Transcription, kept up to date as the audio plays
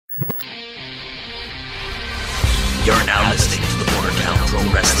You're now listening to the Bordertown Pro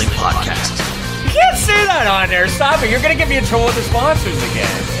Wrestling Podcast. You can't say that on there. Stop it. You're going to get me in trouble with the sponsors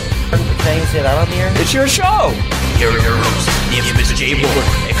again. Can you say that on the air? It's your show. Here are your hosts, the infamous Jay Moore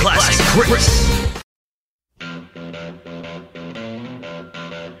and Classic Chris.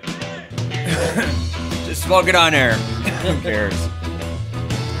 Just smoke it on air. Who cares?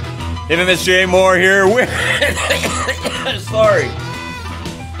 Infamous Jay Moore here with... Sorry.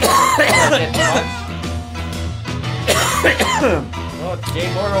 Oh,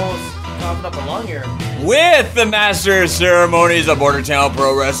 Jay Moore almost coughing up a lung here. With the Master of Ceremonies of Bordertown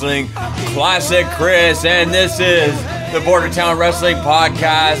Pro Wrestling, Classic Chris, and this is the Bordertown Wrestling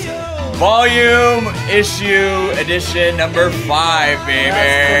Podcast, Volume Issue Edition number 5, baby.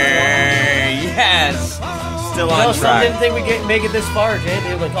 Yes. Still on Some track. didn't think we'd make it this far, Jay.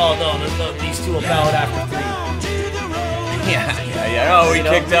 They were like, oh no, these two will bow out after 3. Yeah. Oh, we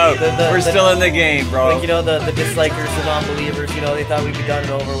kicked out. We're still in the game, bro. Like, the dislikers, the non-believers, they thought we'd be done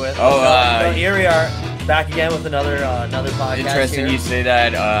and over with. Oh, but here we are, back again with another podcast. Interesting here. you say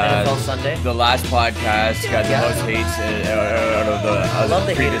that. NFL Sunday. The last podcast got the most hates out of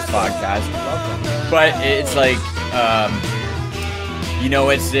the previous podcast. But it's like,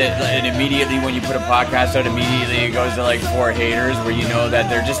 and immediately when you put a podcast out, immediately it goes to like 4 haters where you know that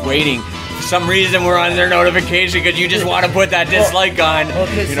they're just waiting. For some reason we're on their notification because you just want to put that dislike on. Well,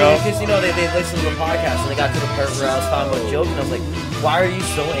 because they listened to the podcast and they got to the part where I was talking about jokes and I was like, why are you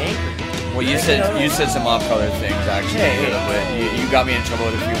so angry? Well, you said some off-color things actually, but you got me in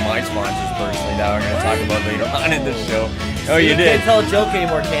trouble with a few of my sponsors personally that we're going to talk about later on in the show. Oh, you did. You can't tell a joke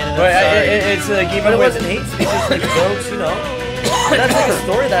anymore, Canada. But it's like even but it with... wasn't hate speech, it's like jokes, That's like a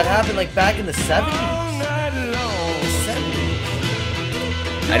story that happened like back in the 70s.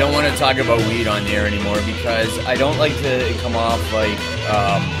 I don't want to talk about weed on the air anymore because I don't like to come off like,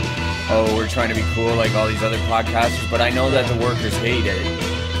 we're trying to be cool like all these other podcasters, but I know that the workers hate it.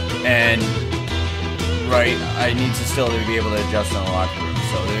 And, right, I need to still be able to adjust on a locker room,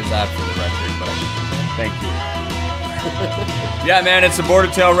 so there's that for the record, but thank you. Yeah, man, it's the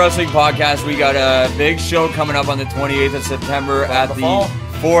Bordertown Wrestling Podcast. We got a big show coming up on the 28th of September at the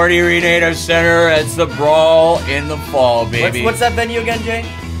Fort Erie Native Center. It's the Brawl in the fall, baby. What's that venue again, Jay?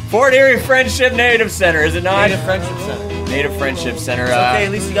 Fort Erie Friendship Native Center, is it not? Native Friendship Center. Native Friendship Center. Okay,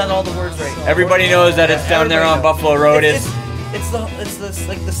 at least you got all the words right. Everybody knows that it's down there on Buffalo Road. It's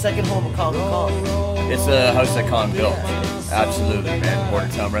like the second home of Kong Kong. It's the house that Kong built. Absolutely, man.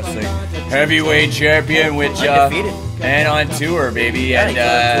 Bordertown Wrestling Heavyweight Champion with undefeated. And on tour, baby. Yeah,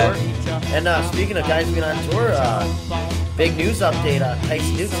 and and speaking of guys being on tour, big news update.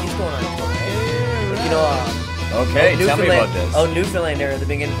 Tyson Dukes, he's going on tour. okay, tell me about this. Newfoundland there, they've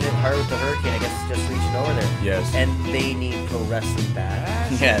been getting hit hard with the hurricane. I guess it's just reaching over there. Yes. And they need pro wrestling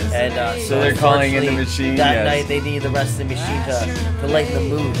back. Yes. And so they're calling in the machine. That night they need the wrestling machine to lighten the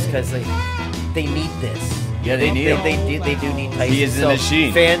moods because they need this. Yeah, they need it. They do need Tyson. He is the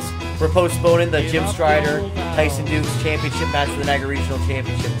machine. Fans, we're postponing the Jim Strider Tyson Dukes championship match for the Niagara Regional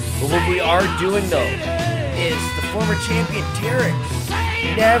Championship. But what we are doing though is the former champion Tarek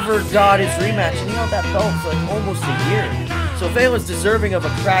never got his rematch, and he held that belt for like almost a year. So if anyone's deserving of a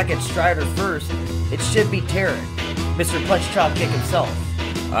crack at Strider first, it should be Tarek, Mr. Punch Chop Kick himself.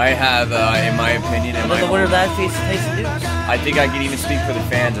 I have, in my opinion, And then the winner of that faces Tyson Dukes. I think I can even speak for the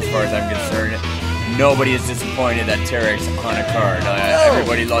fans as far as I'm concerned. Nobody is disappointed that Tarek's on a card.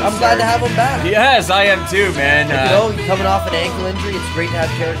 Everybody loves I'm glad to have him back. Yes, I am too, man. Coming off an ankle injury, it's great to have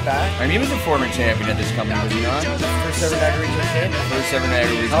Tarek back. I mean, he was a former champion at this company, was he not? First ever Niagara Regional champion. First ever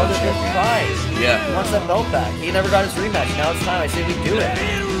Niagara Regional Held it champion. Yeah. He wants that belt back. He never got his rematch. Now it's time. I say we do it.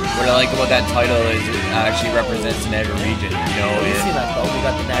 What I like about that title is it actually represents the Niagara region. We've seen that belt. We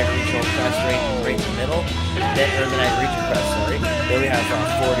got the Niagara Regional Press right in the middle. Then the Niagara Region Press, sorry. Then we have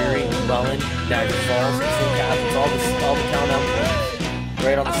Fort Erie, Welland, Niagara Falls, St. Catharines, all the town outposts.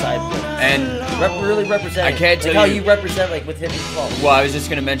 Right on the side. And really represent. I can't tell how you represent with him as well. Well, I was just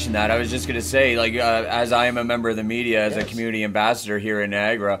going to mention that. I was just going to say, as I am a member of the media, as a community ambassador here in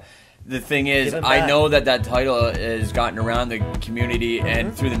Niagara, the thing is, I know that title has gotten around the community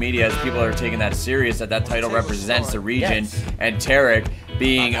and through the media as people are taking that serious, that title represents the region. Yes. And Tarek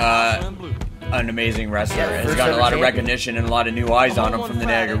being an amazing wrestler has gotten a lot of recognition and a lot of new eyes on him from the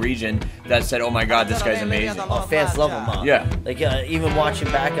Niagara region that said, oh my God, this guy's amazing. Oh, fans love him, huh? Yeah. Like, even watching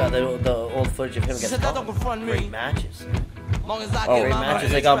back the old footage of him against Kong, great matches. Great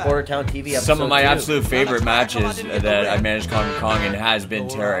matches, like on Bordertown TV. Some of my absolute favorite matches that I managed Kong and has been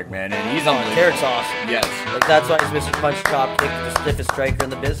Tarek, man, and he's unbelievable. Tarek's awesome. Yes. Like, that's why he's Mr. Punch Chop Kick, the stiffest striker in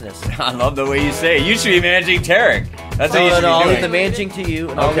the business. I love the way you say it. You should be managing Tarek. That's what you should be I'll doing. leave the managing to you,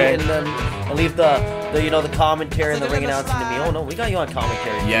 and Okay. I'll leave the commentary and the ring announcing to me. Oh no, we got you on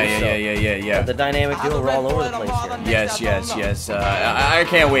commentary. Yeah. The dynamic duo, we're all over the place here. Yes. I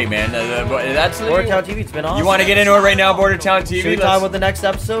can't wait, man. That's Bordertown TV, it's been awesome. You want to get into it right now, Bordertown TV? Should we talk about the next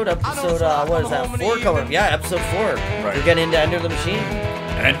episode? Episode, what is that, 4 coming? Yeah, episode 4. Right. We're getting into Enter the Machine.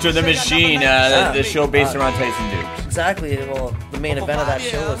 Enter the Machine, the show based around Tyson Dukes. Exactly. Well, the main event of that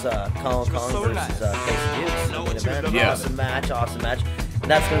show was Colin Kong versus Tyson Dukes. The main event. Yeah. Awesome match. And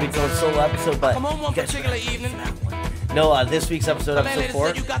that's going to be its own solo episode, but you guys are going to evening that one. No, this week's episode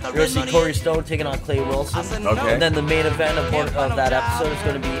 4, you're going to see Corey Stone taking on Clay Wilson. Okay. And then the main event of that episode is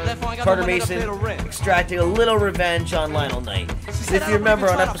going to be Carter Mason extracting a little revenge on Lionel Knight. So if you remember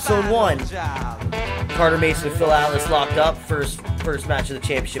on episode 1, Carter Mason and Phil Atlas locked up first match of the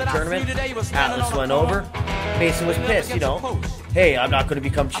championship tournament. Atlas went over. Mason was pissed, Hey, I'm not going to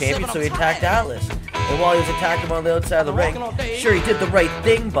become champion, so he attacked Atlas. And while he was attacking him on the outside of the ring, sure, he did the right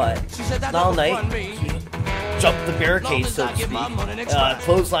thing, but Lionel Knight, he jumped the barricade, so to speak,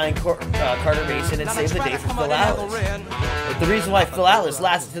 clothesline Carter Mason and saved the day for Phil Atlas. But the reason why Phil Atlas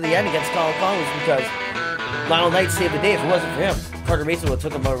lasted to the end against Colin Kong was because Lionel Knight saved the day. If it wasn't for him, Carter Mason would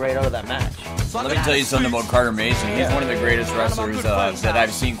have took him out right out of that match. Let me tell you something about Carter Mason. He's one of the greatest wrestlers that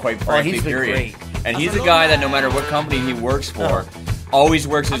I've seen, quite frankly, he's been period. great. And he's a guy that no matter what company he works for, always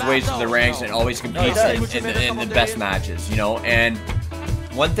works his way through the ranks and always competes in the best matches, And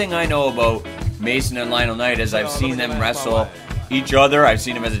one thing I know about Mason and Lionel Knight is I've seen them wrestle each other. I've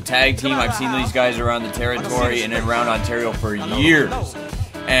seen them as a tag team. I've seen these guys around the territory and around Ontario for years.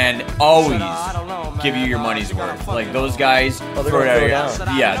 And always give you your money's worth. Like, those guys throw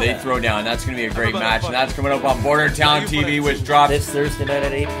down. Yeah, they throw down. That's going to be a great match. And that's coming up on Bordertown TV, which drops this Thursday night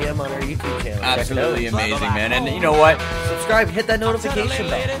at 8 p.m. on our YouTube channel. Absolutely amazing, man. And you know what? Subscribe, hit that notification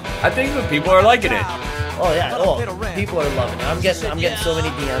bell. I think the people are liking it. Oh yeah, people are loving it. I'm getting so many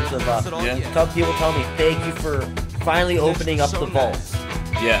DMs of some people telling me thank you for finally opening up the vaults.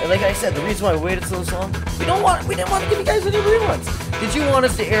 Yeah. And like I said, the reason why we waited so long, we didn't want to give you guys any reruns. Did you want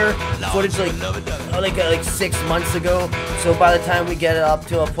us to air footage like 6 months ago? So by the time we get it up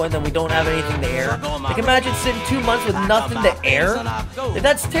to a point that we don't have anything to air, like imagine sitting 2 months with nothing to air.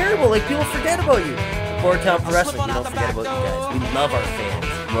 That's terrible. Like, people forget about you. Bordertown Pro Wrestling, we don't forget about you guys. We love our fans.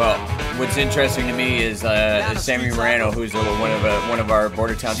 Well, what's interesting to me is Sammy Morano, who's one of our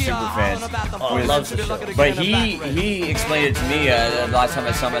Bordertown super fans. Loves the show. But he explained it to me the last time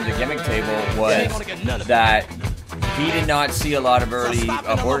I saw him at the gimmick table was that he did not see a lot of early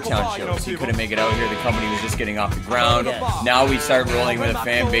Bordertown shows. He couldn't make it out here. The company was just getting off the ground. Now we start rolling with a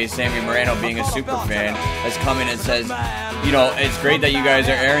fan base. Sammy Morano, being a super fan, has come in and says, it's great that you guys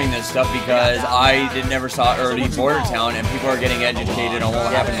are airing this stuff because I never saw early Bordertown, and people are getting educated on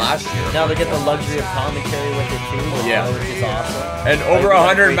what happened last year. Now they get the luxury of commentary with it too, which is awesome. And over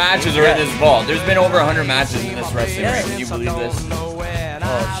 100 matches are in this vault. There's been over 100 matches in this wrestling ring. Can you believe this?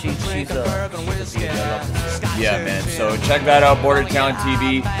 Oh, she's a beauty. I love this. Yeah, man. So check that out, Bordertown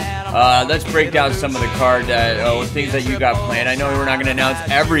TV. Let's break down some of the card things that you got planned. I know we're not going to announce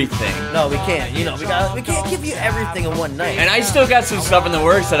everything. No, we can't. We can't give you everything in one night. And I still got some stuff in the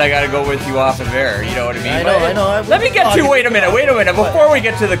works that I got to go with you off of air. You know what I mean? I know. Let me get to. Wait a minute. Before we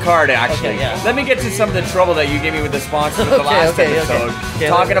get to the card, actually, Okay, yeah. let me get to some of the trouble that you gave me with the sponsors of the last episode. Okay,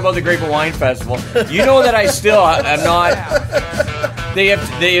 talking about the Grape and Wine Festival. You know that I still am not. They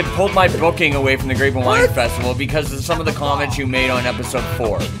have pulled my booking away from the Grape and Wine Festival because of some of the comments you made on episode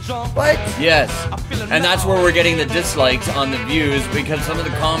 4. What? Yes. And that's where we're getting the dislikes on the views because some of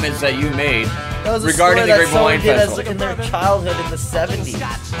the comments that you made regarding the Grape and Wine Festival. In their childhood in the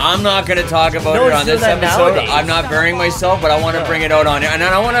 70s. I'm not going to talk about it on this episode. Nowadays. I'm not burying myself, but I want to bring it out on air. And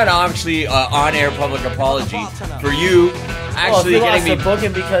I want to actually on-air public apology for you actually getting me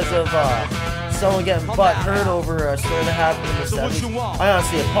booking because of someone getting butt hurt over a story that happened in the 70s. I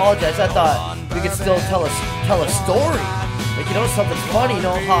honestly apologize. I thought we could still tell a story. Like, something's funny,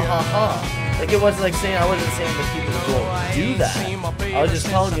 ha ha ha. Like, it wasn't like I wasn't saying that people don't do that. I was just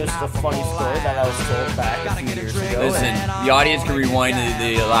telling you it's a funny story that I was told back a few years ago. Listen, the audience can rewind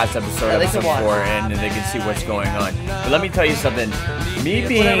the last episode, episode 4, and they can see what's going on. But let me tell you something.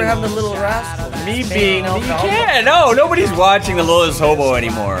 Whatever happened to Little Rascal? No, nobody's watching the Littlest Hobo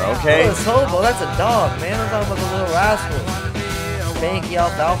anymore, okay? Littlest Hobo, that's a dog, man. I'm talking about the Little Rascal. Spanky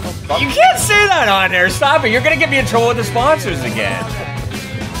Alfalfa. You can't say that on there. Stop it. You're going to get me in trouble with the sponsors again.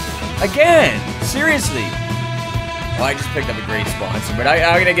 Seriously. Well, I just picked up a great sponsor, but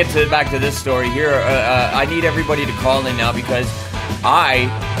I'm going to get back to this story here. I need everybody to call in now because I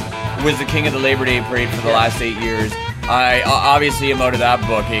was the king of the Labor Day parade for the last 8 years. I obviously am out of that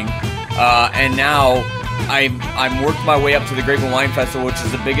booking. And now I'm worked my way up to the Grape and Wine Festival, which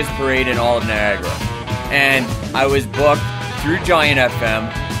is the biggest parade in all of Niagara. And I was booked through Giant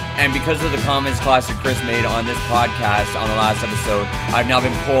FM, and because of the comments Classic Chris made on this podcast on the last episode, I've now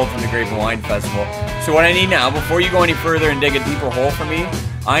been pulled from the Grape and Wine Festival. So what I need now, before you go any further and dig a deeper hole for me,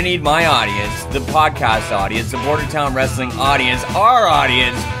 I need my audience, the podcast audience, the Bordertown Wrestling audience, our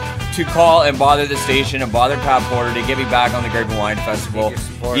audience, to call and bother the station and bother Pat Porter to get me back on the Grape and Wine Festival.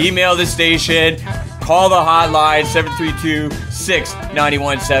 Email the station, call the hotline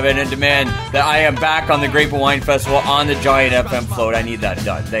 732-691-7 and demand that I am back on the Grape and Wine Festival on the Giant FM float. I need that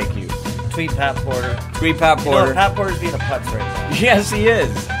done. Thank you. Tweet Pat Porter. Tweet Pat Porter. You know, Pat Porter's being a putz right now. Yes, he is.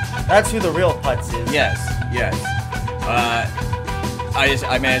 That's who the real putz is. Yes.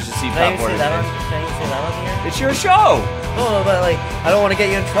 I managed to see Pat Porter. Can you say that on here? It's your show. No, but like, I don't want to get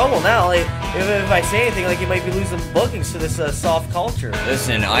you in trouble now. Like, if I say anything, like, you might be losing bookings to this soft culture.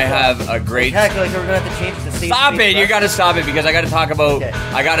 Listen, I have a great. Heck, like, we're gonna have to change the safe. Stop it! You gotta stop it because I gotta talk about. Okay.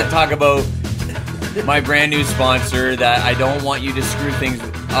 I gotta talk about my brand new sponsor that I don't want you to screw things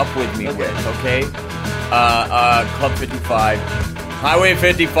up with me with. Okay. Club 55, Highway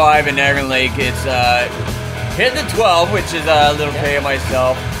 55 in Niagara Lake. It's Hit the 12, which is a little pay of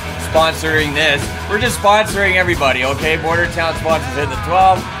myself. Sponsoring this. We're just sponsoring everybody, okay? Bordertown sponsors Hit the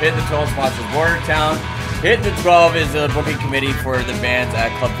 12. Hit the 12 sponsors Bordertown. Hit the 12 is the booking committee for the bands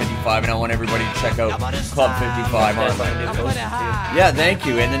at Club 55, and I want everybody to check out Club 55 online. Yeah, thank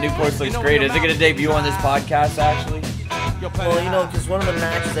you. And the new post looks great. Is it going to debut on this podcast, actually? Well, you know, because one of the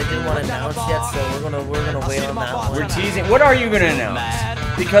matches I didn't want to announce yet, so we're gonna wait on that one. We're teasing. What are you going to announce?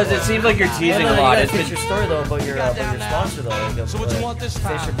 Because it seems like you're teasing a lot. You gotta finish your story though about your sponsor though. Like,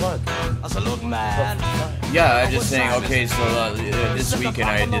 finish your plug. Yeah, I'm just saying. Okay, so this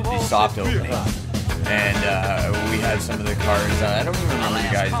weekend I did the soft opening, and we had some of the cars. I don't even remember the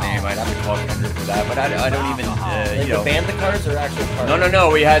guy's name. I'd have to call Kendrick for that, but I don't even. You know, band the cars or actual cars?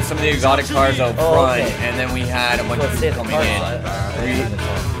 No. We had some of the exotic cars out front, and then we had a bunch of people coming in.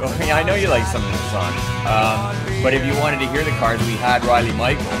 I know you like some of the songs, but if you wanted to hear the cars, we had Riley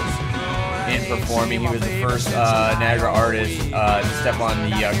Michaels in performing. He was the first Niagara artist to step on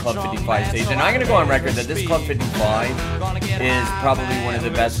the Club 55 stage, and I'm going to go on record that this Club 55 is probably one of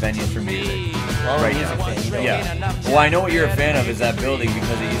the best venues for music right now. Yeah. Well, I know what you're a fan of is that building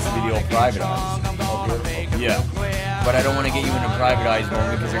because it used to be the old Private Eyes. Yeah. But I don't want to get you into Private Eyes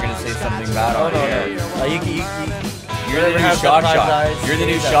moment because you're going to say something bad on air. You're the new Shock Jock. You're the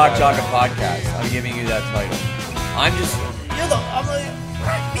new Shock Jock of podcast. I'm giving you that title. I'm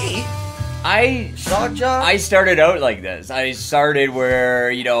me. Shock Jock? I started out like this. I started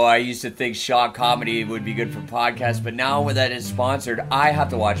where, you know, I used to think shock comedy would be good for podcasts, but now that it's sponsored, I have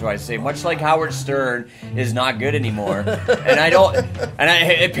to watch what I say. Much like Howard Stern is not good anymore,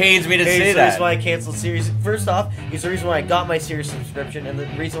 it pains me to say that. He's the reason why I canceled Sirius. First off, he's the reason why I got my Sirius subscription, and the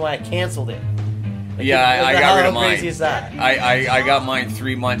reason why I canceled it. I got rid of mine. How crazy is that? I got mine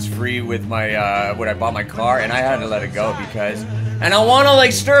 3 months free with my when I bought my car, and I had to let it go because. And I want to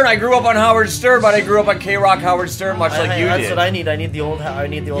like Stern. I grew up on Howard Stern, but I grew up on K-Rock Howard Stern, much like you did. That's what I need. I need the old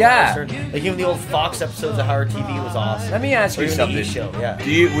Howard Stern. Like even the old Fox episodes of Howard TV was awesome. Let me ask you something. The show, yeah.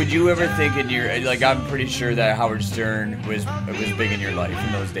 Would you ever think in your I'm pretty sure that Howard Stern was big in your life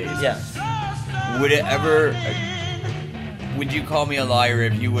in those days. Yes. Would you call me a liar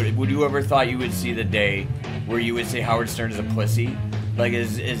if you would you ever thought you would see the day where you would say Howard Stern is a pussy? Like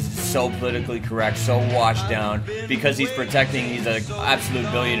is so politically correct, so washed down because he's an absolute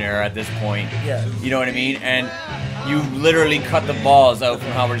billionaire at this point. Yeah. You know what I mean? And you literally cut the balls out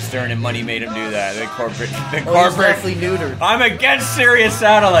from Howard Stern, and money made him do that. The corporate. He's definitely neutered. I'm against Sirius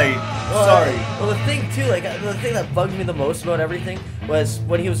Satellite. Sorry. Well, the thing too, like the thing that bugged me the most about everything was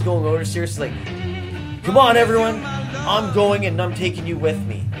when he was going over to Sirius, like, "Come on, everyone, I'm going and I'm taking you with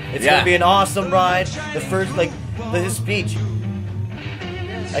me. It's gonna be an awesome ride." The first, his speech.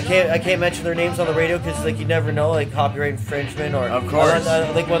 I can't mention their names on the radio because like you never know, like copyright infringement or of course,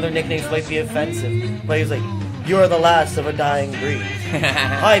 like one of their nicknames might be offensive. But he was like, "You're the last of a dying breed."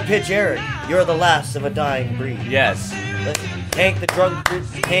 High pitch Eric, you're the last of a dying breed. Yes. Hank the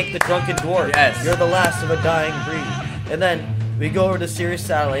drunken dwarf. Yes. You're the last of a dying breed. And then we go over to Sirius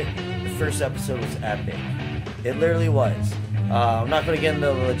Satellite. The first episode was epic. It literally was. I'm not going to get into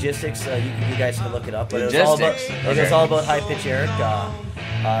the logistics. You guys can look it up. But it was all about High Pitch Eric.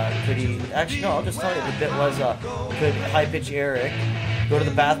 Could he... Actually, no, I'll just tell you. The bit was, could High Pitch Eric go to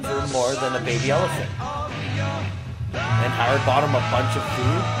the bathroom more than a baby elephant? And Howard bought him a bunch of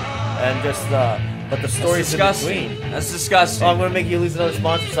food. and just but the stories in between. That's disgusting. Oh, I'm gonna make you lose another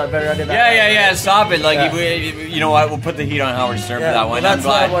sponsor, so I better not do that. Yeah. Stop it. Like, you know what? We'll put the heat on Howard Stern for that one. Well, that's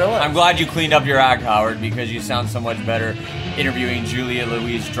what it was. I'm glad you cleaned up your act, Howard, because you sound so much better interviewing Julia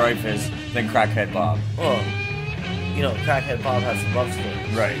Louise Dreyfus than Crackhead Bob. Well, you know, Crackhead Bob has some love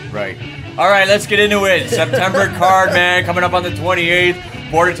stories. Right. All right, let's get into it. September card, man, coming up on the 28th.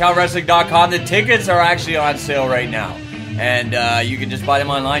 BordertownWrestling.com. The tickets are actually on sale right now. And you can just buy them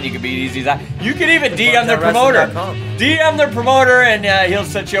online. You can be easy as that. You can even DM their promoter. DM their promoter, and he'll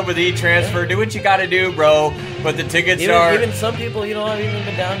set you up with e-transfer. Do what you got to do, bro. But the tickets are... Even some people, you know, I've even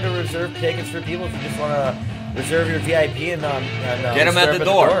been down to reserve tickets for people if you just want to reserve your VIP and get them at the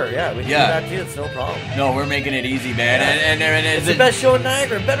door. Yeah, we can do that too. It's no problem. No, we're making it easy, man. Yeah. And it's the best show in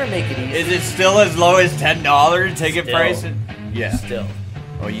Niagara. Better make it easy. Is it still as low as $10 ticket price? Yeah. Still.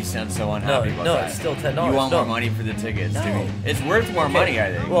 Oh, you sound so unhappy about that. No, it's still $10. You want more money for the tickets, dude. It's worth more money,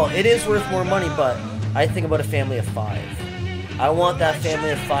 I think. Well, it is worth more money, but I think about a family of 5. I want that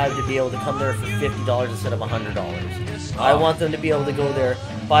family of 5 to be able to come there for $50 instead of $100. Oh. I want them to be able to go there,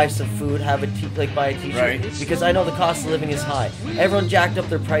 buy some food, buy a t-shirt, right. Because I know the cost of living is high. Everyone jacked up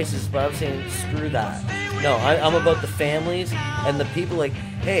their prices, but I'm saying screw that. No, I'm about the families and the people. Like,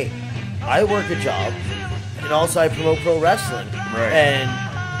 hey, I work a job, and also I promote pro wrestling, right.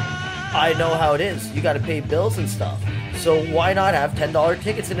 And I know how it is. You got to pay bills and stuff. So why not have $10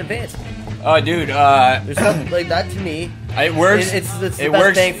 tickets in advance? Oh, dude. There's something like that to me. It works. It's the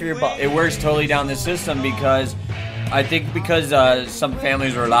best bang for your buck. It works totally down the system because I think some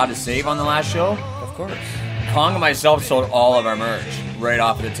families were allowed to save on the last show. Of course. Kong and myself sold all of our merch right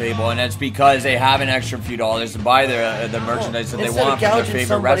off the table, and it's because they have an extra few dollars to buy the merchandise that they want from their favorite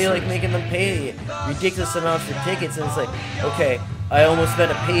somebody, wrestlers. Like making them pay ridiculous amounts for tickets, and it's like, okay, I almost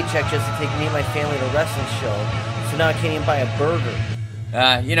spent a paycheck just to take me and my family to a wrestling show, so now I can't even buy a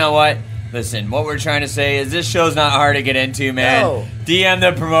burger. You know what? Listen, what we're trying to say is this show's not hard to get into, man. No. DM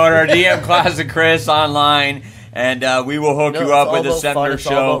the promoter, DM Classic Chris online, and we will hook you up with a September show.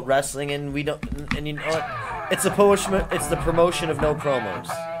 It's all about wrestling, and we don't. And you know what? It's the promotion of no promos.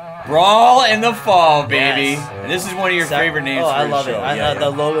 Brawl in the fall, baby. Yes. This is one of your favorite names. Oh, for I love show. it. The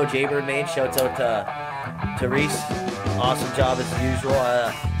logo Jaybird made. Shouts out to Reese. Awesome job as usual.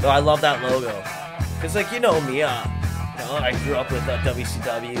 I love that logo. Cause like you know me, I grew up with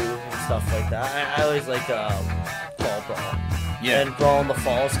WCW and stuff like that. I always liked Fall Brawl. Yeah. And Brawl in the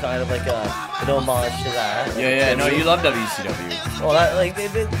Fall is kind of like an homage to that. Like, yeah. No, you love WCW. Well, that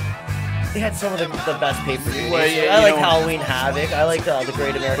they had some of the best pay-per-views. Well, yeah, I like Halloween Havoc. I like the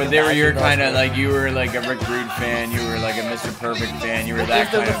Great American. But they were your kind of like, you were like a Rick Rude fan. You were like a Mr. Perfect fan. You were that kind of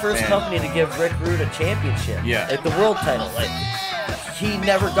fan. They're the first company to give Rick Rude a championship. Yeah. Like the world title. Like he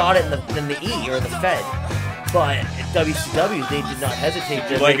never got it in the E or the Fed. But at WCW, they did not hesitate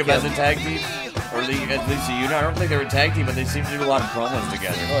to like him as a tag team? Or at least a unit? I don't think they were a tag team, but they seem to do a lot of promos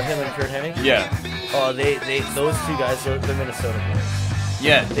together. Oh, him and Kurt Hennig? Yeah. Oh, those two guys, they're Minnesota boys.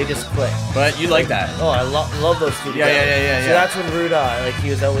 Yeah. They just click. But you like that. Oh, I love those two together. Yeah. So that's when Rude, like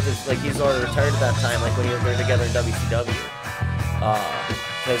he was out with his, like he's already retired at that time, like when he was together in WCW.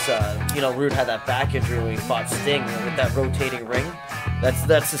 Because, Rude had that back injury when he fought Sting with that rotating ring. That's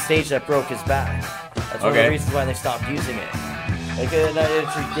the stage that broke his back. That's one of the reasons why they stopped using it. Like,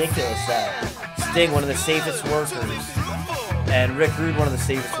 it's ridiculous that Sting, one of the safest workers, and Rick Rude, one of the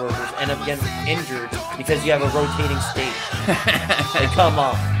safest workers, end up getting injured because you have a rotating stage. Like, come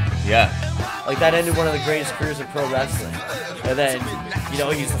on. Yeah. Like, that ended one of the greatest careers in pro wrestling. And then,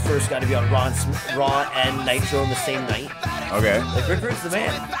 he's the first guy to be on Raw and Nitro in the same night. Okay. Like, Rick Rude's the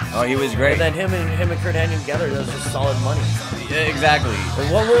man. Oh, he was great. And then him and Kurt Hennig together, that was just solid money. Yeah, exactly.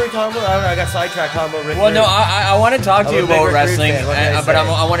 And what were we talking about? I got sidetracked talking about Rick Rude. Well, no, I want to talk to you about wrestling, but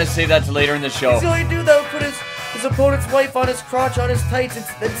I want to save that to later in the show. He's the only dude that would put his opponent's wife on his crotch, on his tights.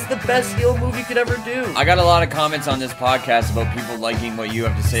 It's the best heel move you could ever do. I got a lot of comments on this podcast about people liking what you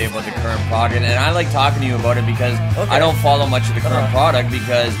have to say about the current product, and I like talking to you about it because I don't follow much of the current product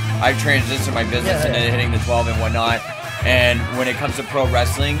because I've transitioned my business into hitting the 12 and whatnot. And when it comes to pro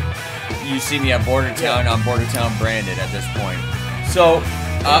wrestling, you see me at Bordertown. I'm Bordertown branded at this point. So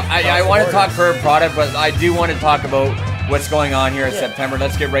I want to talk current product, but I do want to talk about what's going on here in September.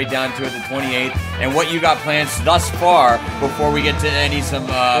 Let's get right down to it, the 28th, and what you got plans thus far before we get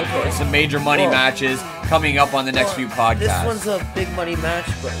to some major money matches coming up on the next few podcasts. This one's a big money match,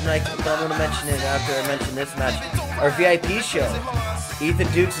 but I'm going to mention it after I mention this match. Our VIP show.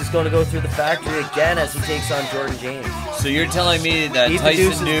 Ethan Dukes is going to go through the factory again as he takes on Jordan James. So you're telling me that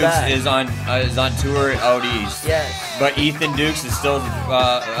Tyson Dukes is on tour out east? Yes. But Ethan Dukes is still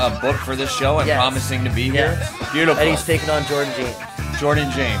booked for this show and promising to be here? Beautiful. And he's taking on Jordan James.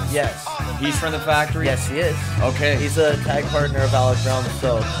 Jordan James. Yes. He's from the factory? Yes, he is. Okay. He's a tag partner of Alec Realm,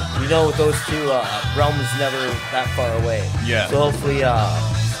 so you know with those two, Realm is never that far away. Yeah. So hopefully,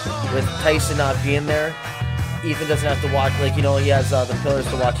 with Tyson not being there, Ethan doesn't have to watch, like, you know, he has the pillars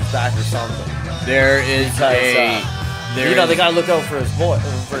to watch his back or something. There is Because, they gotta look out for his boy,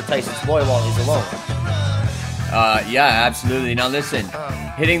 for Tyson's boy while he's alone. Yeah, absolutely. Now listen,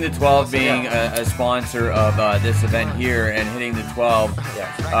 Hitting the 12 being a sponsor of this event here, and Hitting the 12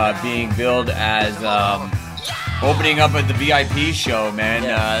 being billed as opening up at the VIP show,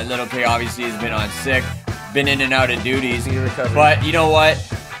 man. Little K obviously has been on sick, been in and out of duties. But you know what?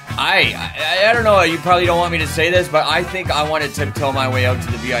 I don't know, you probably don't want me to say this, but I think I want to tiptoe my way out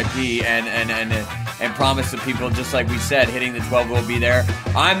to the VIP and promise the people, just like we said, Hitting the 12 will be there.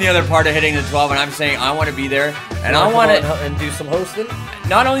 I'm the other part of Hitting the 12, and I'm saying I want to be there, and I want to and do some hosting.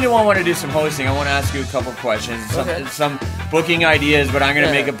 Not only do I want to do some hosting, I want to ask you a couple questions, some booking ideas, but I'm going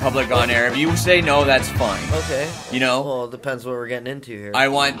to make it public on air. If you say no, that's fine. Okay. You know? Well, it depends what we're getting into here.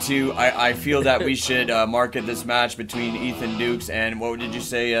 I feel that we should market this match between Ethan Dukes and, what did you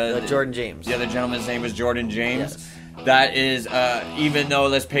say? Jordan James. The other gentleman's name was Jordan James. Yes. That is, even though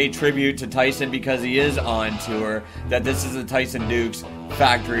let's pay tribute to Tyson because he is on tour, that this is a Tyson Dukes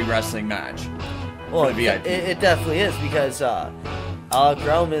factory wrestling match. Well, for the VIP. It definitely is, because Alec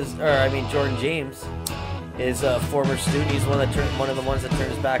Realm Jordan James is a former student. He's one of the ones that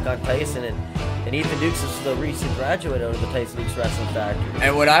turns back on Tyson, and Ethan Dukes is the recent graduate out of the Tyson Dukes Wrestling Factory.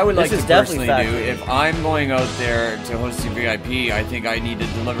 And what I would like to personally do, factory. if I'm going out there to host the VIP, I think I need to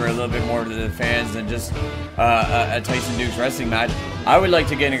deliver a little bit more to the fans than just a Tyson Dukes wrestling match. I would like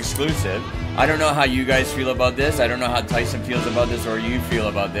to get an exclusive. I don't know how you guys feel about this. I don't know how Tyson feels about this or you feel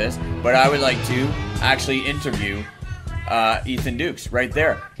about this, but I would like to actually interview Ethan Dukes right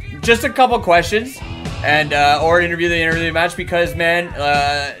there. Just a couple questions, and or interview the match, because, man,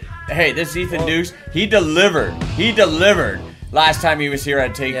 hey, this Ethan Dukes, he delivered last time he was here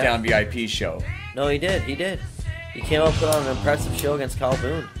at Takedown VIP show. No, he did. He came out, put on an impressive show against Kyle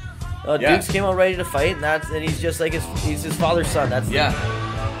Boone. Dukes came out ready to fight, and he's just like he's his father's son.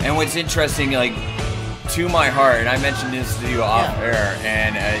 And what's interesting, like, to my heart, and I mentioned this to you off air,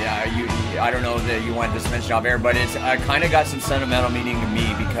 and I don't know that you want this mentioned off air, but it's kind of got some sentimental meaning to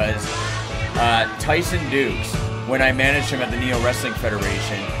me, because Tyson Dukes, when I managed him at the Neo Wrestling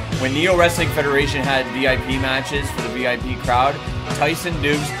Federation, when Neo Wrestling Federation had VIP matches for the VIP crowd, Tyson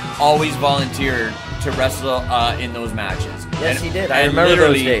Dukes always volunteered to wrestle in those matches. Yes, he did. I remember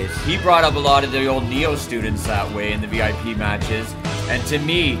those days. He brought up a lot of the old Neo students that way in the VIP matches. And to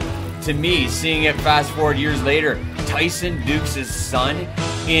me, seeing it fast forward years later, Tyson Dukes' son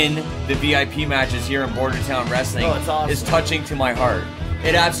in the VIP matches here in Bordertown Wrestling is touching to my heart.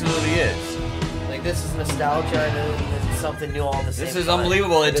 It absolutely is. Like, this is nostalgia, and it's something new all the same This is time.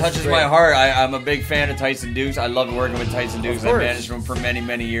 unbelievable. It touches my heart. I'm a big fan of Tyson Dukes. I loved working with Tyson Dukes. I managed him for many,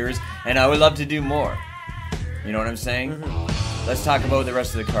 many years, and I would love to do more. You know what I'm saying? Mm-hmm. Let's talk about the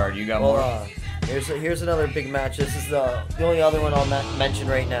rest of the card. You got more? Here's another big match. This is the only other one I'll mention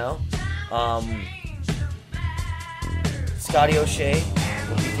right now. Scotty O'Shea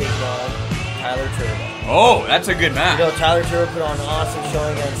will be taking on Tyler Turbo. Oh, that's a good match. You know, Tyler Turbo put on an awesome show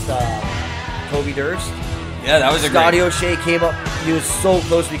against Kobe Durst. Yeah, that was a Scotty O'Shea came up. He was so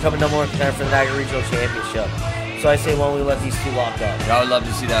close to becoming #1 contender for the Niagara Regional Championship. So I say, why don't we let these two lock up? I would love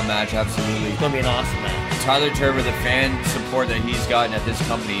to see that match, absolutely. It's going to be an awesome match. Tyler Turbo, the fan support that he's gotten at this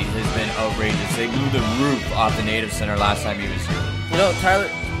company has been outrageous. They blew the roof off the Native Center last time he was here. You know, Tyler,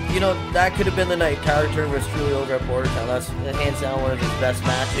 that could have been the night Tyler Turbo was truly over at Bordertown. That's hands down one of his best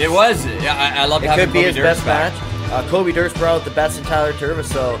matches. It was. Yeah, I love having Kobe Durst. It could be his best match. Kobe Durst brought out the best in Tyler Turbo,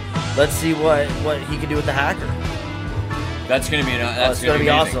 so let's see what he can do with the Hacker. That's going to be it's going to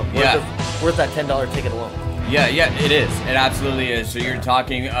be awesome. Worth that $10 ticket alone. Yeah, it is. It absolutely is. So you're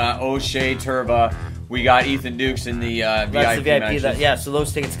talking O'Shea, Turbo. We got Ethan Dukes in the VIP matches. So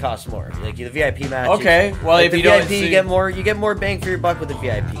those tickets cost more. Like the VIP matches. Okay, well, like if the you VIP, don't, you get more bang for your buck with the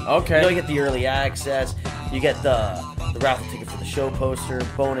VIP. Okay, you get the early access. You get the raffle ticket for the show poster,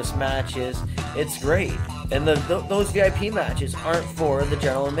 bonus matches. It's great, and those VIP matches aren't for the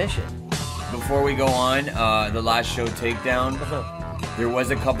general admission. Before we go on, the last show Takedown. There was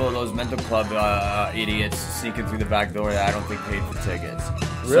a couple of those mental club idiots sneaking through the back door that I don't think paid for tickets.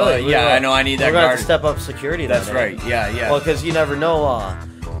 Really? So, yeah, I know. I need that We're gonna guard. have to step up security. That's right. Yeah. Well, because you never know.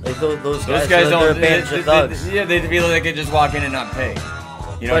 Like those guys don't. They're thugs. They feel like they can just walk in and not pay.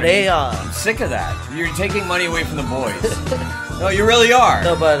 You know. But hey, I'm sick of that. You're taking money away from the boys. No, you really are.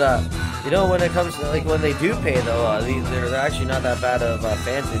 No, but when it comes to, like, when they do pay though, they're actually not that bad of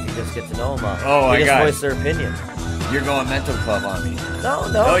fans if you just get to know them. Oh my God. They just voice their opinion. You're going mental club on me. No.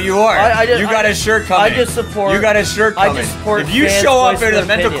 No, you are. You got a shirt coming. I just support. You got a shirt coming. I just support if you fans' show up voice in of a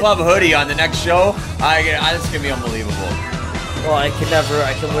mental opinion. club hoodie on the next show, it's gonna be unbelievable. Well, I can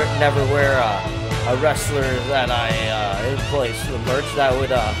never wear a wrestler that I employ for the merch. That would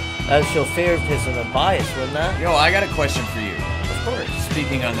show favoritism and bias, wouldn't that? Yo, I got a question for you. Of course.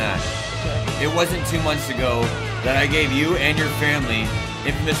 Speaking on that, Okay. it wasn't 2 months ago that I gave you and your family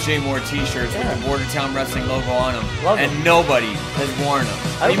Infamous J Moore t-shirts with the Bordertown Wrestling logo on them, Love and them. nobody has worn them.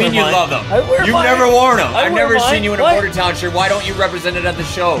 I What do you mean you wear love mine. them? I wear You've mine. never worn them. I I've wear never mine. seen you in a What? Bordertown shirt. Why don't you represent it at the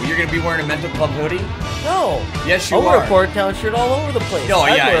show? You're gonna be wearing a mental club hoodie? No. Yes, you I wear are. a Bordertown shirt all over the place. No,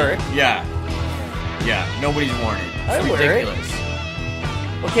 I yeah, wear it. yeah. Nobody's worn it. It's I wear it. ridiculous.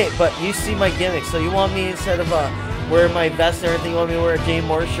 Okay, but you see my gimmick. So you want me, instead of wearing my vest and everything, you want me to wear a Jay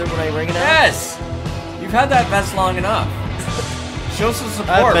Moore shirt when I ring it out? Yes! You've had that vest long enough. Show some I have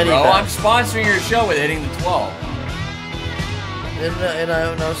support, many bro. vests. I'm sponsoring your show with Hitting the 12. And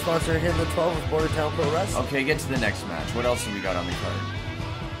I'm sponsoring him the 12 of Bordertown Pro Wrestling. Okay, get to the next match. What else have we got on the card?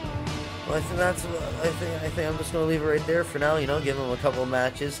 Well, I think I'm just gonna leave it right there for now. You know, give him a couple of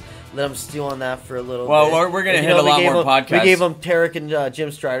matches, let him stew on that for a little bit. Well, we're gonna And, hit a lot more podcasts. We gave him Tarek and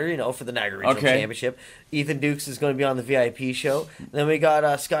Jim Strider, you know, for the Niagara Regional Okay. Championship. Ethan Dukes is going to be on the VIP show. Then we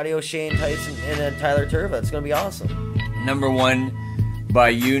got Scotty O'Shea and Tyson and then Tyler Turva. It's going to be awesome. Number one, by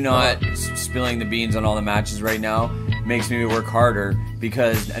you not spilling the beans on all the matches right now, makes me work harder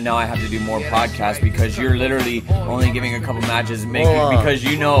because now I have to do more podcasts because you're literally only giving a couple matches because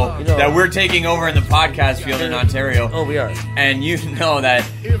you know that we're taking over in the podcast field in Ontario. Oh, we are. And you know that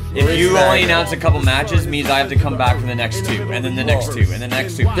if you only announce a couple matches means I have to come back for the next two, and then the next two, and the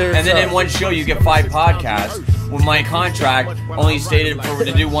next two. And then in one show you get 5 podcasts when my contract only stated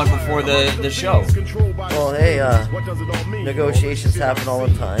to do one before the show. Well, hey, negotiations happen all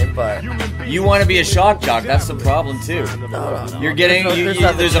the time, but You want to be a shock jock, that's the problem too. no. You're getting,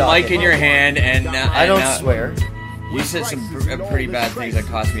 there's a mic in your hand, and I don't swear. You said some pretty bad things that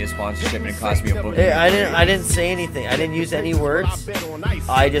cost me a sponsorship and it cost me a booking. Hey, I didn't say anything. I didn't use any words.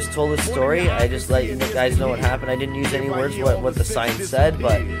 I just told a story. I just let you guys know what happened. I didn't use any words what the sign said,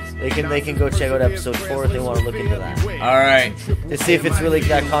 but they can go check out episode 4 if they want to look into that. All right. To see if it's really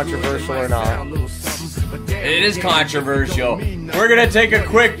that controversial or not. It is controversial. We're going to take a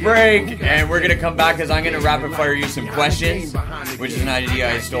quick break, and we're going to come back because I'm going to rapid fire you some questions, which is an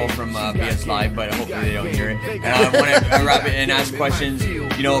idea I stole from BS Live, but hopefully they don't hear it. And I want to rapid and ask questions, you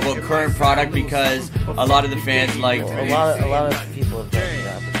know, about current product because a lot of the fans like A lot of people have done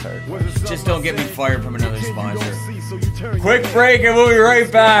rapid fire. just don't get me fired from another sponsor. Quick break, and we'll be right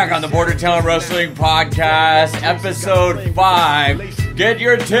back on the Bordertown Wrestling Podcast, Episode 5. Get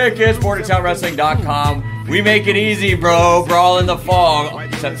your tickets, BordertownWrestling.com. We make it easy, bro. Brawl in the Fall,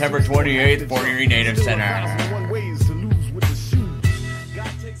 September 28th, Fort Erie Native Center.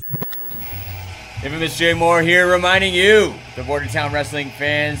 Infamous J Moore here, reminding you, the Bordertown Wrestling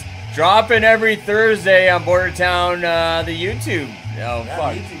fans, dropping every Thursday on Bordertown, the YouTube. Oh,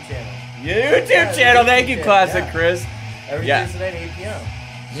 fuck. YouTube channel. YouTube channel. Thank you, Classic Chris. Every Yeah. Thursday night, 8 p.m.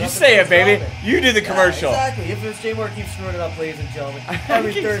 You say it, baby. You do the commercial. Exactly. If Jay Moore keeps screwing it up, ladies and gentlemen,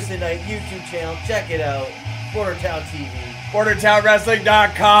 every Thursday night, YouTube channel, check it out. Bordertown TV.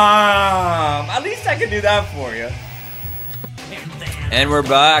 BordertownWrestling.com. At least I can do that for you. And we're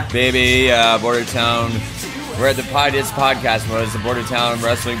back, baby. Bordertown. We're at the this podcast mode. It's the Bordertown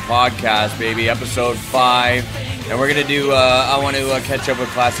Wrestling Podcast, baby. Episode 5. And we're going to do, I want to catch up with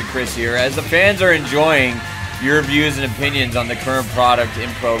Classic Chris here. As the fans are enjoying your views and opinions on the current product in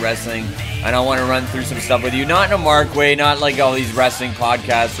pro wrestling, and I want to run through some stuff with you. Not in a Mark way, not like all these wrestling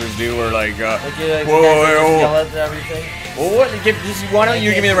podcasters do, or like, Yell whoa. at everything. Well, why don't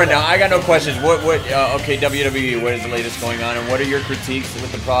you give me the rundown? I got no questions. Okay, WWE, what is the latest going on, and what are your critiques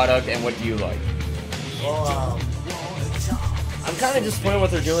with the product, and what do you like? Well, I'm kind of disappointed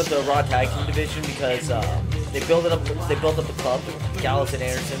what they're doing with the Raw Tag Team division because they built up the club. Gallows and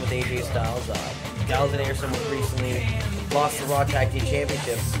Anderson with AJ Styles. Gallows and Anderson recently lost the Raw Tag Team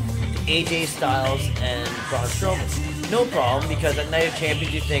Championship to AJ Styles and Braun Strowman. No problem, because at Night of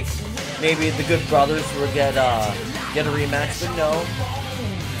Champions you think maybe the Good Brothers would get a rematch, but no.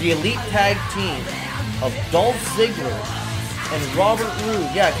 The Elite Tag Team of Dolph Ziggler and Robert Roode,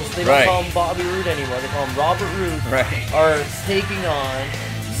 because they don't call him Bobby Roode anymore, they call him Robert Roode, are taking on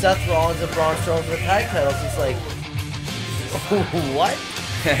Seth Rollins and Braun Strowman for the tag titles. It's like, what?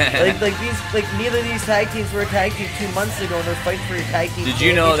 Neither of these tag teams were a tag team 2 months ago, and they're fighting for your tag team. Did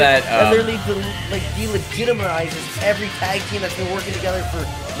you know that? That literally delegitimizes every tag team that's been working together for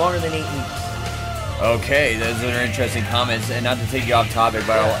longer than 8 weeks. Okay, those are interesting comments, and not to take you off topic,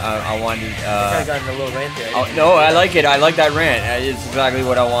 but I wanted. I got in a little rant there. No, I like it. I like that rant. It's exactly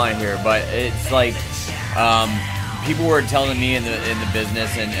what I want here. But it's like people were telling me in the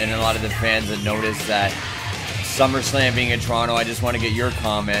business, and a lot of the fans that noticed that SummerSlam being in Toronto. I just want to get your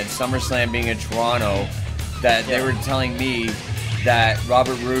comment. SummerSlam being in Toronto, that they were telling me that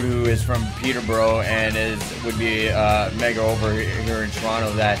Robert Roode, who is from Peterborough and would be mega over here in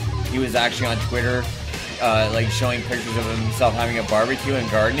Toronto, that he was actually on Twitter, like showing pictures of himself having a barbecue and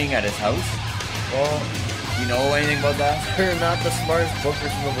gardening at his house. Well, you know anything about that? They're not the smartest bookers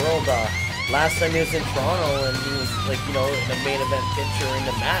in the world. Last time he was in Toronto and he was like, you know, the main event picture in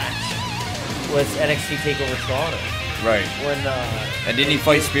the match was NXT TakeOver Toronto. Right. When and didn't he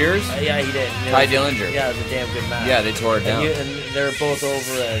fight Spears? Yeah, he did. Ty Dillinger. Yeah, it was a damn good match. Yeah, they tore it down. And they were both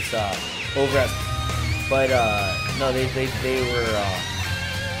over as, but no, they were.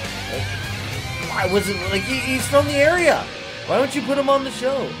 Why wasn't like he's from the area? Why don't you put him on the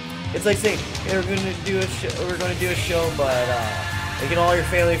show? It's like saying, hey, we're going to do a show, but like, you know, all your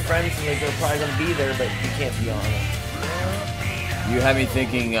family friends, and like they're probably going to be there, but you can't be on it. You had me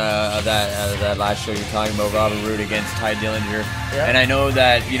thinking of that last show you're talking about, Robert Roode against Ty Dillinger, and I know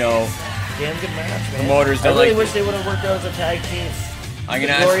that, you know, damn good match, man. Promoters don't I really wish they would have worked out as a tag team.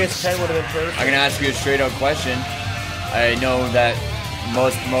 Glorious 10 would have been perfect. I'm gonna ask you a straight out question. I know that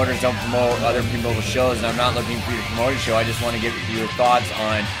most promoters don't promote other people's shows, and I'm not looking for you to promote a show. I just want to get your thoughts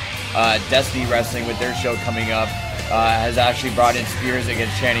on Destiny Wrestling with their show coming up. Has actually brought in Spears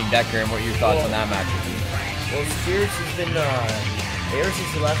against Channing Decker, and what your thoughts on that match would be? Well, Spears has been ever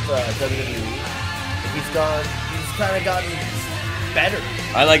since he left WWE. He's kind of gotten better.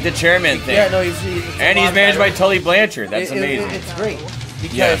 I like the chairman thing. Yeah, no, he's managed by Tully Blanchard. That's amazing. It's great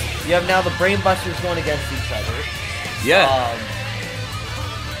because you have now the Brainbusters going against each other. Yeah.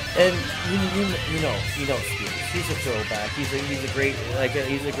 And you know Spears. He's a throwback. He's a great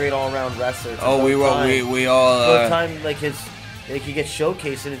he's a great all around wrestler. Oh, we all time he gets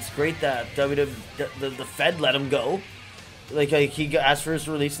showcased, and it's great that the Fed let him go. Like he asked for his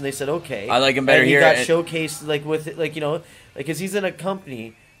release, and they said okay. I like him better here. He got showcased because he's in a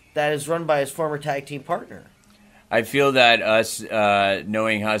company that is run by his former tag team partner. I feel that us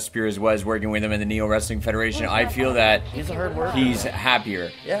knowing how Spears was working with him in the Neo Wrestling Federation, I feel that he's a hard worker. He's happier.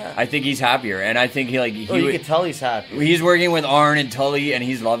 Yeah, I think he's happier, and I think you can tell he's happy. He's working with Arn and Tully, and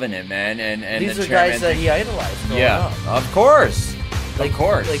he's loving it, man. And these are guys that he idolized. Yeah, of course. Of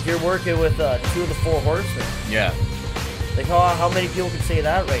course. Like you're working with 2 of the 4 horsemen. Yeah. Like how many people can say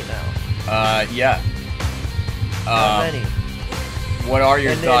that right now? Yeah. How many? What are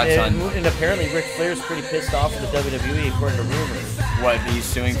your thoughts on? And apparently Ric Flair's pretty pissed off with the WWE according to rumors. What, he's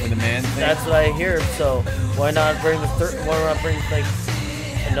suing for the man thing? That's what I hear. So why not bring like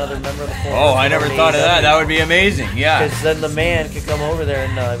another member of the 4 Oh, I never thought of that. That would be amazing. Yeah. Because then the man could come over there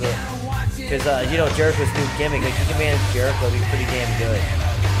and because you know Jericho's new gimmick. Like you can manage Jericho, it'd be pretty damn good.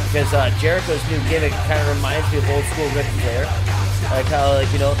 Because Jericho's new gimmick kind of reminds me of old school Ric Flair. Like how,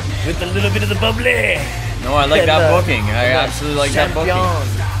 like, you know, with a little bit of the bubbly. No, I like that booking. I absolutely like that booking.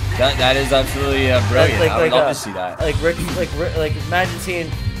 That is absolutely brilliant. I would love to see that. Like imagine seeing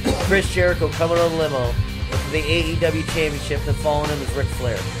Chris Jericho coming on a limo with the AEW Championship and following him as Ric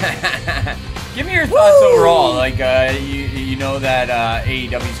Flair. Give me your thoughts overall. Like, you know that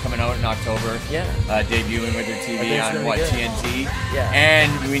AEW's coming out in October. Yeah. Debuting with their TV on TNT. Yeah.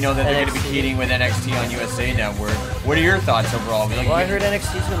 And we know that they're going to be competing with NXT on USA Network. What are your thoughts overall? Well, I heard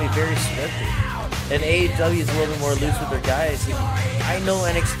NXT's going to be very scripted, and AEW is a little bit more loose with their guys. I know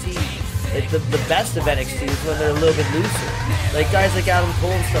NXT. Like the best of NXT is when they're a little bit looser. Like guys like Adam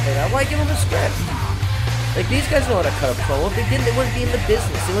Cole and stuff like that. Why give them a script? Like, these guys know how to cut a promo. If they didn't, they wouldn't be in the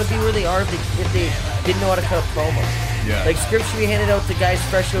business. They wouldn't be where they are if they didn't know how to cut a promo. Yeah. Like, scripts should be handed out to guys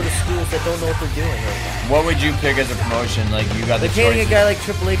fresh out of schools that don't know what they're doing right now. What would you pick as a promotion? Like, you got the choice. Handing a guy like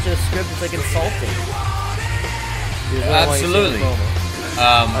Triple H a script is like insulting. Absolutely.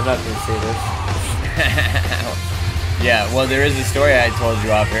 I'm not going to say this. Yeah, well, there is a story I told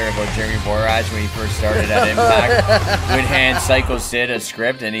you off here about Jeremy Borash when he first started at Impact. Would hand Psycho Sid a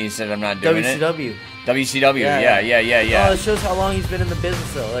script, and he said, "I'm not doing WCW. it." WCW. Yeah. Oh, it shows how long he's been in the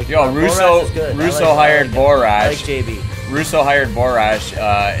business, though. Like, Russo hired Borash. I like JB. Russo hired Borash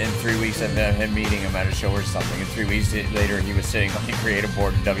in 3 weeks of him meeting him at a show or something. And 3 weeks later, he was sitting on the creative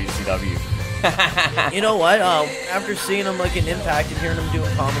board of WCW. You know what? After seeing him like in Impact and hearing him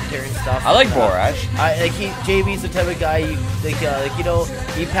doing commentary and stuff, I like Borash. JB's the type of guy you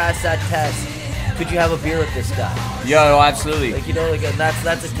he passed that test. Could you have a beer with this guy? Yo, absolutely. Like, and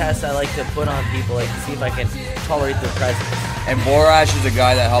that's a test I like to put on people, like to see if I can tolerate their presence. And Borash is a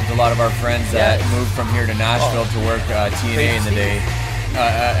guy that helped a lot of our friends that moved from here to Nashville to work TNA in the day.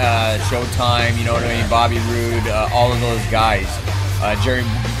 Showtime, you know what I mean? Bobby Roode, all of those guys.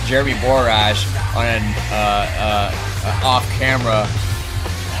 Jeremy Borash on an off camera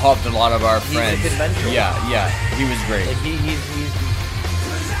helped a lot of our friends. He's a good mentor. Yeah, he was great. Like he's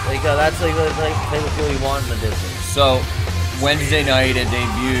like that's like the feel you want in the business. So Wednesday night it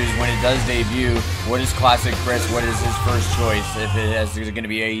debuts. When it does debut, what is Classic Chris? What is his first choice? Is it going to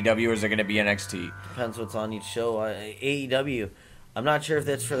be AEW or is it going to be NXT? Depends what's on each show. AEW. I'm not sure if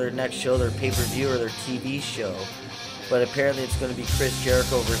that's for their next show, their pay-per-view, or their TV show. But apparently it's going to be Chris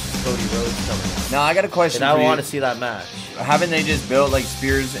Jericho versus Cody Rhodes coming up. Now I got a question. And for I you. want to see that match. Haven't they just built like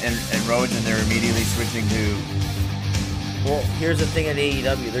Spears and Rhodes and they're immediately switching to? Well, here's the thing at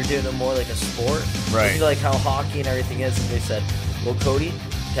AEW, they're doing it more like a sport. Right. You know, like how hockey and everything is, and they said, well, Cody,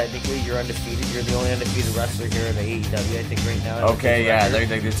 technically you're undefeated. You're the only undefeated wrestler here in AEW, I think, right now. Okay, yeah, they're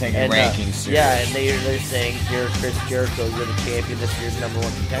taking rankings serious. Yeah, and they're saying, you're Chris Jericho, you're the champion, this year's #1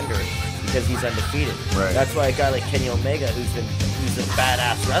 contender, because he's undefeated. Right. That's why a guy like Kenny Omega, who's a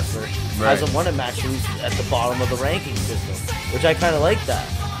badass wrestler, hasn't won a match, who's at the bottom of the ranking system, which I kind of like that,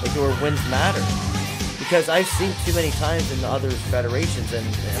 like where wins matter. Because I've seen too many times in other federations and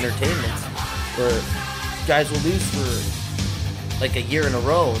entertainments where guys will lose for like a year in a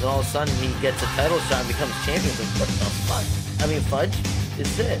row, and then all of a sudden he gets a title shot and becomes champion. Like, what the fuck? I mean, fudge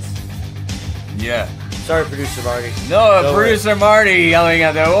is this? Yeah. Sorry, producer Marty. No, producer Marty yelling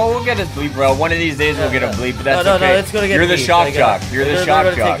at them. Oh, we'll get a bleep, bro. One of these days we'll get a bleep, but that's okay. No, it's gonna get. You're the bleeped. shock jock. You're the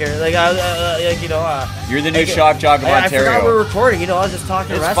shock jock. You're the new shock jock of Ontario. I forgot we're recording. I was just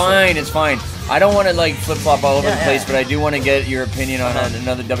talking. It's fine. I don't want to like flip flop all over the place, but I do want to get your opinion on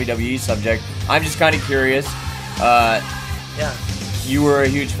another WWE subject. I'm just kind of curious. You were a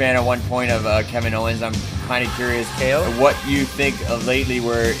huge fan at one point of Kevin Owens. I'm kind of curious what you think of lately,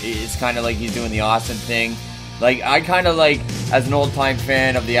 where it's kind of like he's doing the Austin thing. Like I kind of like, as an old time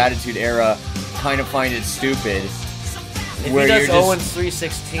fan of the Attitude Era, kind of find it stupid. If he does Owens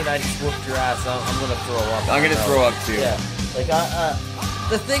 316, I just whooped your ass. I'm gonna throw up. I'm gonna throw up too. Yeah. Like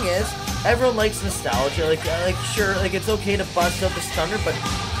the thing is, everyone likes nostalgia. Like sure, like it's okay to bust up the stunner, but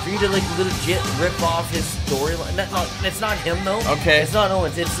for you to like legit rip off his storyline, it's not him though. Okay. It's not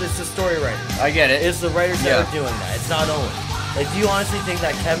Owens. It's the story writer. I get it. It's the writers that are doing that. It's not Owens. Like, do you honestly think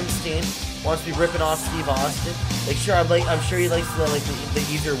that Kevin Steen wants to be ripping off Steve Austin? Like, sure, I'm sure he likes the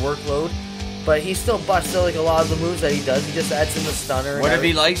easier workload, but he still busts out like a lot of the moves that he does. He just adds in the stunner. What if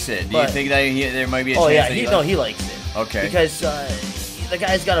he likes it? Do you think that there might be a chance? Oh yeah, that he likes it. Okay. Because the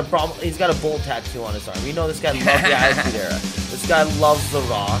guy's got a problem. He's got a bull tattoo on his arm. You know this guy loves the Attitude Era. This guy loves The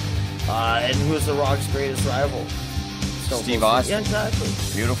Rock. And who's The Rock's greatest rival? Steve Austin. Yeah, exactly.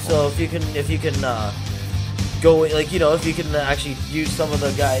 Beautiful. So if you can go like if you can actually use some of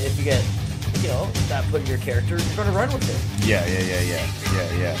the guy, if you get that put in your character, you're gonna run with it. Yeah.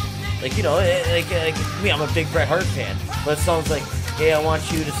 Like me, I'm a big Bret Hart fan, but it sounds like, hey, I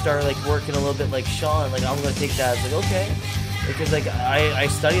want you to start like working a little bit like Shawn. Like I'm gonna take that as like okay, because like I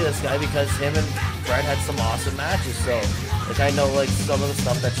study this guy because him and Bret had some awesome matches. So like I know like some of the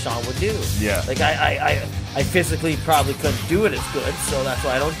stuff that Shawn would do. Yeah. Like I physically probably couldn't do it as good, so that's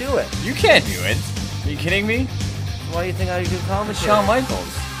why I don't do it. You can't do it. Are you kidding me? Why do you think I do commentary? Shawn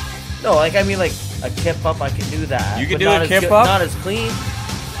Michaels. No, like I mean like a kip up, I can do that. You can do a kip up? Not as clean.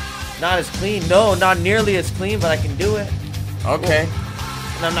 Not as clean. No, not nearly as clean, but I can do it. Okay.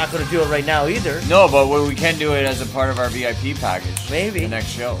 And I'm not going to do it right now either. No, but we can do it as a part of our VIP package. Maybe. The next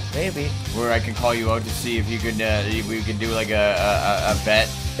show. Maybe. Where I can call you out to see if you could, if we could do like a bet.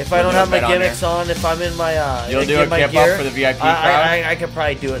 If I don't have my gimmicks on, if I'm in my you'll do a kip up for the VIP crowd? I could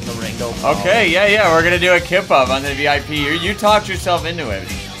probably do it in the ring. No problem. Okay, yeah, we're going to do a kip up on the VIP. You talked yourself into it.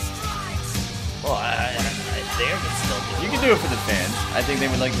 Well, they can still do it. You can do it for the fans. I think they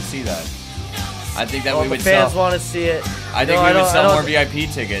would like to see that. I think that we would sell. Fans want to see it. I think we would sell more VIP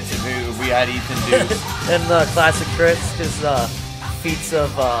tickets if we had Ethan Dukes. And Classic Chris, his feats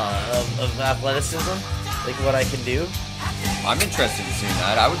of athleticism, like what I can do. I'm interested in seeing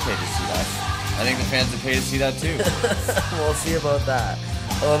that. I would pay to see that. I think the fans would pay to see that too. We'll see about that.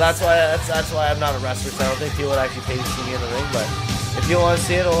 Well, that's why I'm not a wrestler, so I don't think people would actually pay to see me in the ring. But if you want to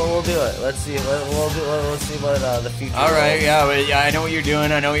see it, we'll do it. Let's see. Let's see what the future. All right, yeah. I know what you're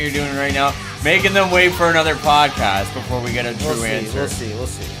doing. I know what you're doing right now. Making them wait for another podcast before we get a true answer. We'll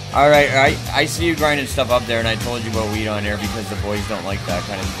see. All right, I see you grinding stuff up there, and I told you about weed on air because the boys don't like that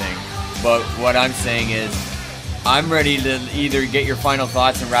kind of thing. But what I'm saying is, I'm ready to either get your final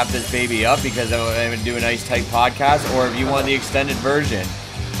thoughts and wrap this baby up because I'm going to do a nice tight podcast, or if you want the extended version,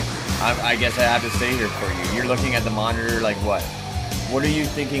 I guess I have to stay here for you. You're looking at the monitor like what? What are you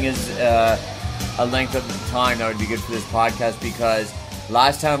thinking is a length of time that would be good for this podcast? Because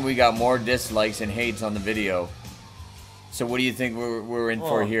last time we got more dislikes and hates on the video. So what do you think we're in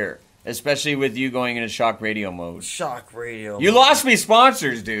for here? Especially with you going into shock radio mode. Shock radio. You lost me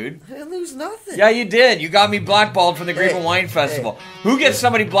sponsors, dude. I didn't lose nothing. Yeah, you did. You got me blackballed from the Grape and Wine Festival. Who gets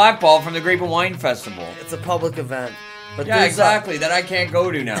somebody blackballed from the Grape and Wine Festival? It's a public event. But yeah, exactly. That I can't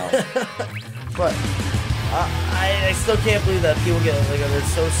go to now. But I still can't believe that people get like they're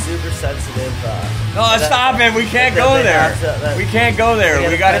so super sensitive. No, stop it. We can't go there. We can't go there.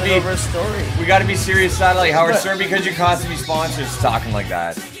 We gotta be over a story. We gotta be serious satellite Howard Stern because you're constantly sponsors talking like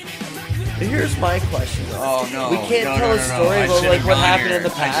that. Here's my question. Oh no. We can't tell a story about like what happened in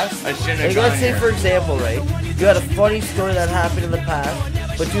the past. I shouldn't have like, let's say for example, right? You had a funny story that happened in the past,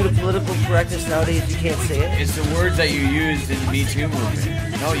 but due to political correctness nowadays you can't say it. It's the words that you used in the Me Too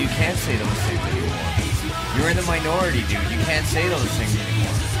movement. No, you can't say those things anymore. You're in the minority, dude. You can't say those things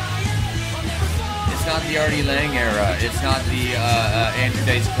anymore. It's not the Artie Lang era. It's not the Andrew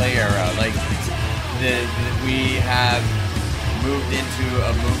Dice Clay era. Like, we have moved into a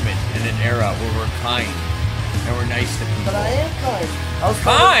movement and an era where we're kind and we're nice to people. But I am kind.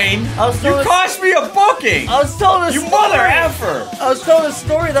 Kind? You cost me a booking! I was telling a story. You mother effer! I was telling a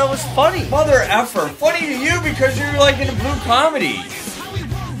story that was funny. Mother effer. Funny to you because you're like into blue comedy.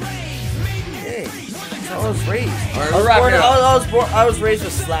 Hey, that's how I was raised. Right, I was raised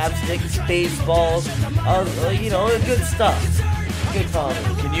with slapsticks, baseballs, good stuff. Good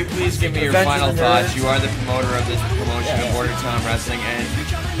comedy. Can you please give me your final thoughts? You are the promoter of this promotion of Border Town Wrestling, and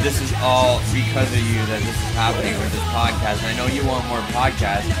this is all because of you that this is happening with this podcast. And I know you want more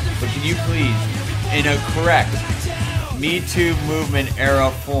podcasts, but can you please, in a correct Me Too movement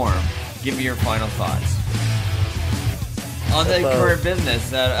era form, give me your final thoughts on the current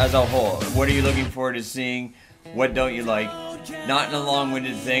business as a whole? What are you looking forward to seeing? What don't you like? Not in a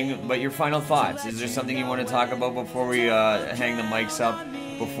long-winded thing, but your final thoughts. Is there something you want to talk about before we hang the mics up?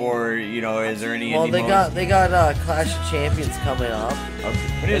 Before, is there any? Well, they got Clash of Champions coming up.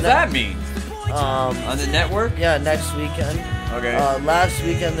 Okay. What does that mean? On the network? Yeah, next weekend. Okay. Last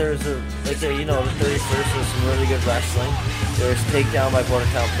weekend there was the 31st was some really good wrestling. There was Takedown by Border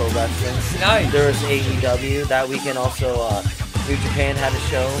Town Pro Wrestling. Nice. There was AEW that weekend. Also, New Japan had a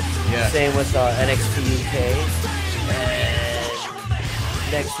show. Yeah. Same with NXT UK. And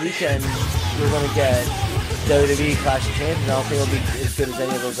next weekend we're gonna get WWE Clash of Champions. I don't think it'll be as good as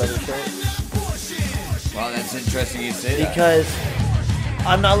any of those other shows. Wow, that's interesting you say that. Because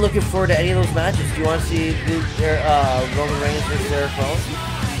I'm not looking forward to any of those matches. Do you want to see Roman Reigns versus Eric Rowan?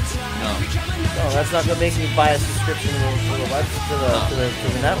 No. No, that's not gonna make me buy a subscription to the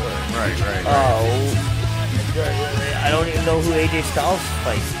network. Right. I don't even know who AJ Styles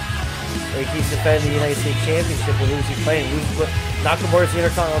fights. Like, he's defending the United States Championship, but who's he fighting? Nakamura's the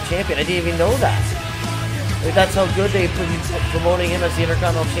Intercontinental Champion. I didn't even know that. Like, that's how good they've been promoting him as the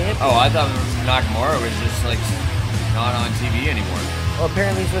Intercontinental Champion. Oh, I thought Nakamura was just, not on TV anymore. Well,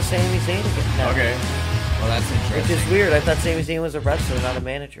 apparently he's with Sami Zayn again. Okay. Well, that's interesting. Which is weird. I thought Sami Zayn was a wrestler, not a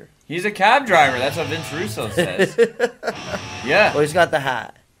manager. He's a cab driver. That's what Vince Russo says. Yeah. Well, he's got the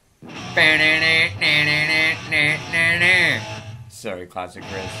hat. Sorry, Classic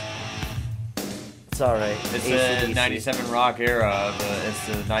Chris. It's alright. It's the 97 Rock era. It's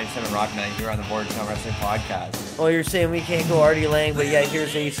the 97 Rock night here on the Border Town Wrestling Podcast. Well, you're saying we can't go Artie Lang, but yeah,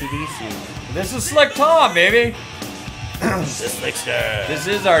 here's AC/DC. This is Slick Tom, baby. This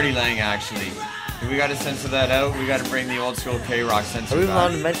is Artie Lang, actually. We got to censor that out. We got to bring the old school K-Rock censor back. Are we back.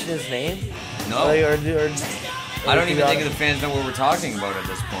 allowed to mention his name? No. I don't even think the fans know what we're talking about at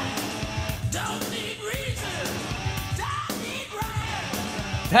this point.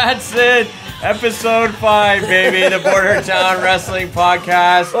 That's it. Episode 5, baby. The Border Town Wrestling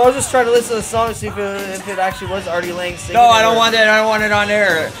Podcast. Well, I was just trying to listen to the song to see if it actually was Artie Lang singing. No, I don't want that. I don't want it on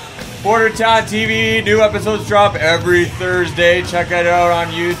air. Border Town TV. New episodes drop every Thursday. Check it out on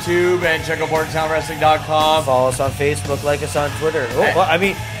YouTube and check out BorderTownWrestling.com. Follow us on Facebook. Like us on Twitter. Like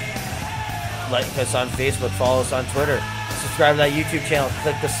us on Facebook. Follow us on Twitter. Subscribe to that YouTube channel.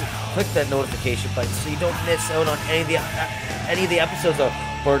 Click that notification button so you don't miss out on any of the episodes of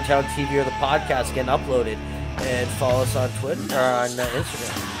Border Town TV or the podcast getting uploaded. And follow us on Twitter or on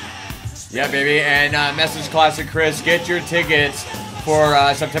Instagram. Yeah, baby. And message Classic Chris. Get your tickets for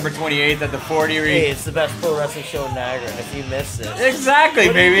September 28th at the 40. Hey, it's the best pro wrestling show in Niagara. If you missed it, exactly,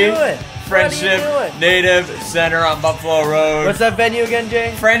 what baby. Are you doing? Friendship doing? Native Center on Buffalo Road. What's that venue again,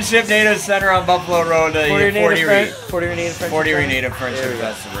 Jay? Friendship Native Center on Buffalo Road. 40 Native Friendship. 40 Native Friendship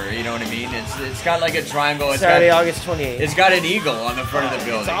Festival. You know what I mean? It's got like a triangle. Saturday, August 28th. It's got an eagle on the front of the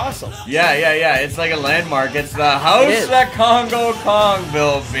building. It's awesome. Yeah. It's like a landmark. It's the house that Congo Kong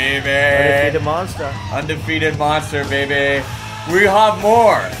built, baby. Undefeated monster. Undefeated monster, baby. We have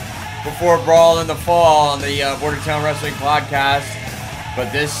more before Brawl in the fall on the Bordertown Wrestling Podcast.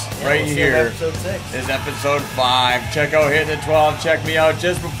 But this right here episode 6. is episode 5. Check out Hitting the 12. Check me out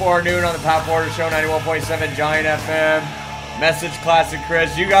just before noon on the Pat Porter Show, 91.7 Giant FM. Message Classic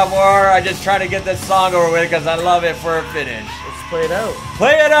Chris. You got more? I just try to get this song over with because I love it for a finish. Let's play it out.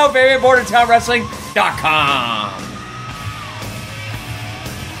 Play it out, baby. BordertownWrestling.com.